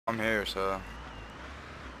I'm here, so.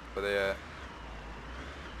 Where they at?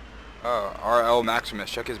 Oh, RL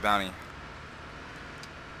Maximus, check his bounty.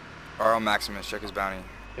 RL Maximus, check his bounty.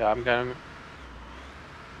 Yeah, I'm going.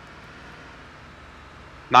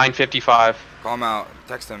 955. Call him out.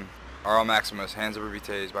 Text him. RL Maximus, hands over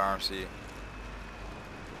VTAs by RMC.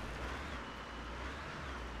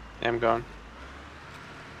 Yeah, I'm going.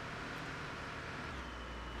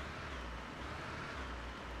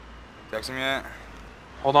 Text him yet?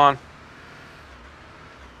 Hold on.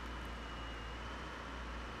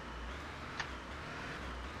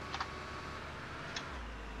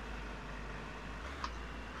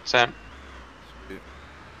 Sent. Sweet.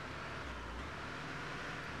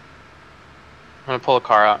 I'm gonna pull a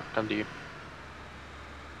car out. Come to you.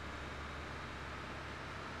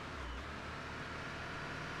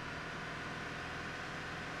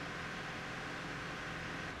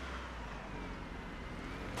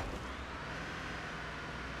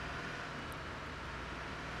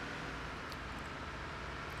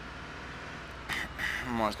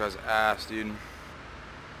 I'm on this guy's ass, dude.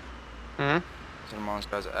 Hmm? I'm on this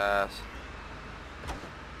guy's ass.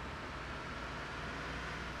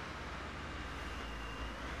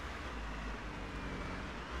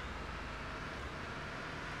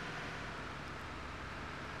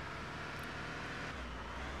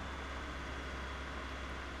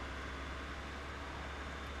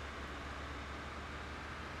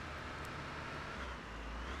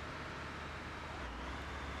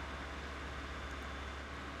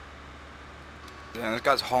 Damn, this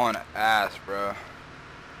guy's hauling ass, bro.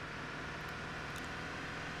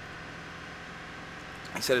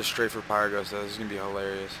 He said it's straight for Pyrgos, though. This is gonna be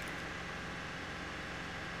hilarious.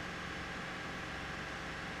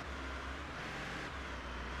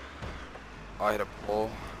 Oh, I hit a pole.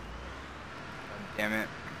 God damn it.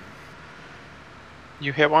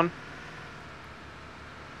 You hit one?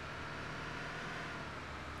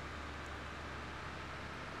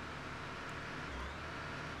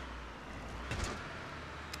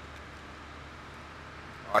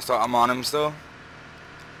 Oh, I'm on him still.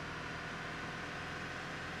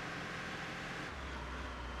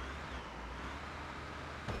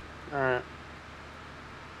 Alright.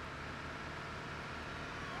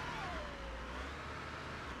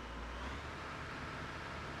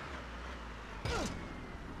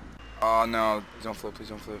 Oh no, please don't flip, please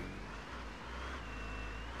don't flip.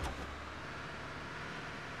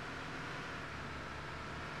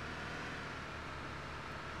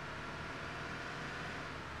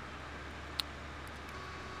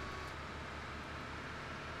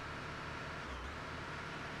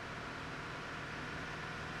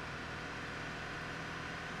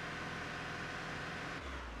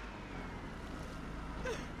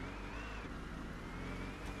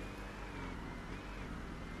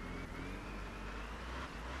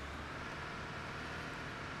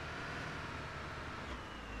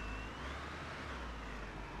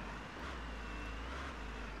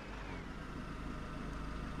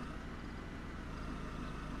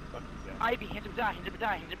 Ivy, hands up, die, hands up,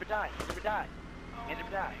 die, hands up, die, hands up, die, hands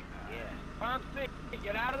up, die. Yeah. Perfect.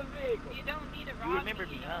 Get out of the vehicle. You don't need to rob You remember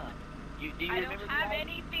me, huh? Do you I remember don't me? have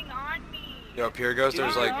anything on me. Yo, Pure Ghost,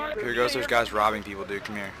 there's like, Pure Ghost, there's guys robbing people, dude.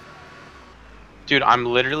 Come here. Dude, I'm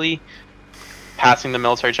literally passing the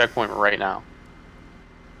military checkpoint right now.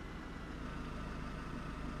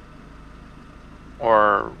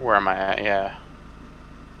 Or where am I at? Yeah.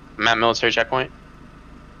 I'm at military checkpoint.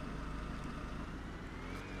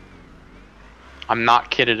 I'm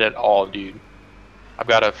not kitted at all, dude. I've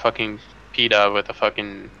got a fucking PETA with a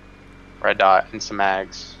fucking red dot and some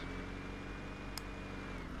mags.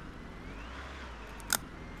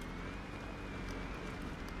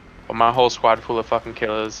 But my whole squad full of fucking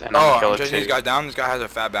killers, and I'm a I'm killer chasing too. these guys down. This guy has a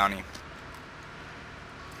fat bounty.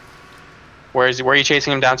 Where is he? Where are you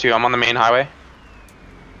chasing him down to? I'm on the main highway.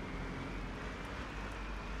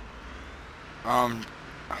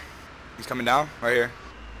 He's coming down right here.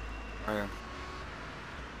 Right here.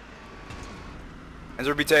 Hands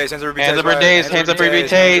over BTAs, hands over BTAs. Hands up for days, hands up for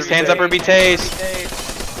BTAs, hands up for BTAs.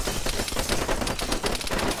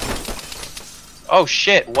 Oh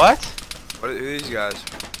shit, what? Who are these guys?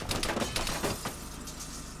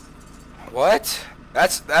 What?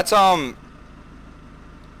 That's bro,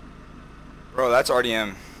 that's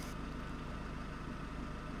RDM.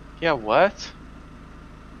 Yeah, what?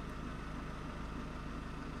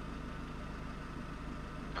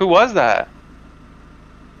 Who was that?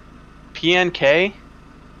 PNK?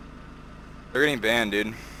 They're getting banned,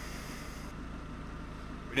 dude.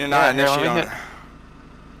 We did not initiate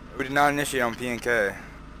on PNK.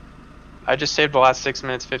 I just saved the last 6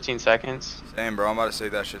 minutes, 15 seconds. Same, bro. I'm about to say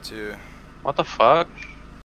that shit too. What the fuck?